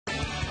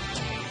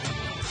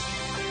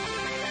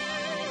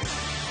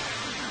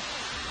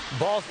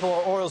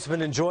Baltimore Orioles have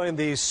been enjoying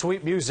the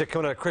sweet music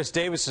coming out of Chris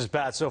Davis's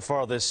bat so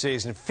far this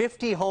season.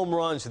 50 home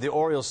runs for the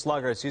Orioles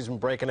slugger. He's been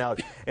breaking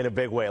out in a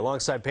big way.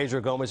 Alongside Pedro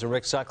Gomez and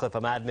Rick Sutcliffe,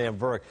 I'm Adnan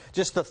Virk.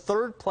 Just the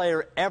third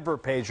player ever,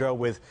 Pedro,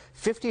 with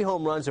 50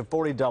 home runs and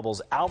 40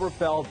 doubles. Albert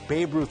Belle,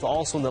 Babe Ruth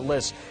also on the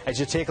list. As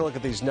you take a look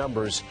at these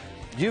numbers,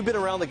 you've been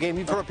around the game.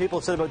 You've heard people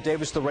say about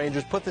Davis, the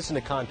Rangers. Put this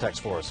into context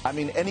for us. I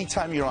mean,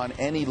 anytime you're on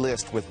any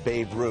list with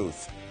Babe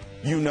Ruth,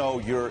 you know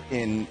you're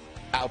in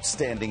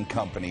outstanding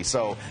company.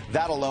 So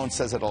that alone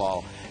says it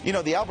all. You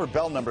know, the Albert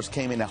Belle numbers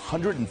came in a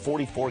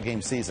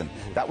 144-game season.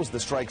 That was the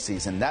strike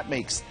season. That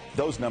makes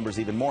those numbers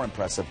even more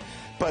impressive.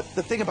 But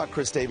the thing about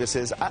Chris Davis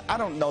is I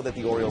don't know that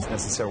the Orioles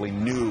necessarily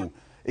knew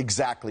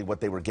exactly what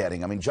they were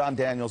getting. I mean, John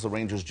Daniels, the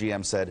Rangers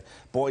GM, said,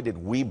 boy, did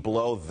we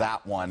blow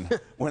that one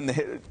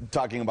when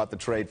talking about the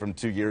trade from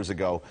 2 years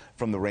ago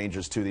from the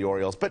Rangers to the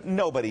Orioles. But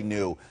nobody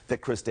knew that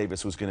Chris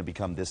Davis was going to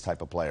become this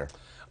type of player.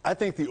 I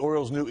think the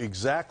Orioles knew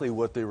exactly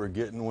what they were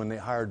getting when they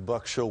hired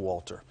Buck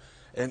Showalter.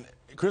 And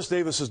Chris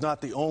Davis is not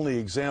the only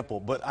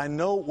example, but I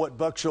know what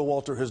Buck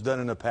Showalter has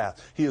done in the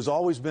past. He has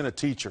always been a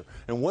teacher.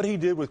 And what he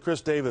did with Chris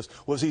Davis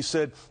was he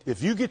said,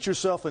 if you get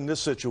yourself in this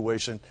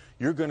situation,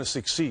 you're going to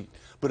succeed.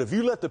 But if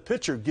you let the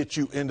pitcher get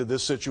you into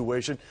this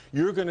situation,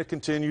 you're going to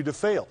continue to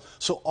fail.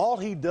 So all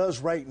he does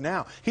right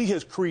now, he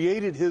has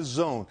created his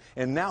zone,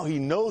 and now he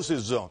knows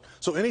his zone.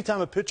 So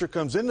anytime a pitcher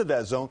comes into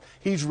that zone,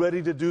 he's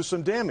ready to do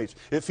some damage.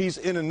 If he's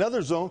in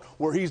another zone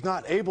where he's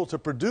not able to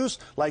produce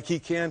like he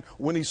can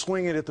when he's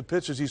swinging at the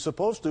pitches he's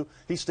supposed to,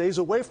 he stays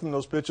away from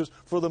those pitches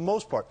for the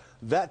most part.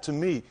 That, to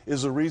me,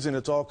 is the reason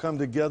it's all come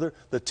together,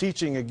 the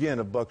teaching, again,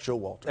 of Buck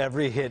Showalter.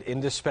 Every hit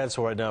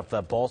indispensable right now for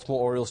that Baltimore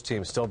Orioles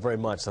team, still very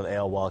much an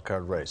AL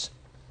wildcard race.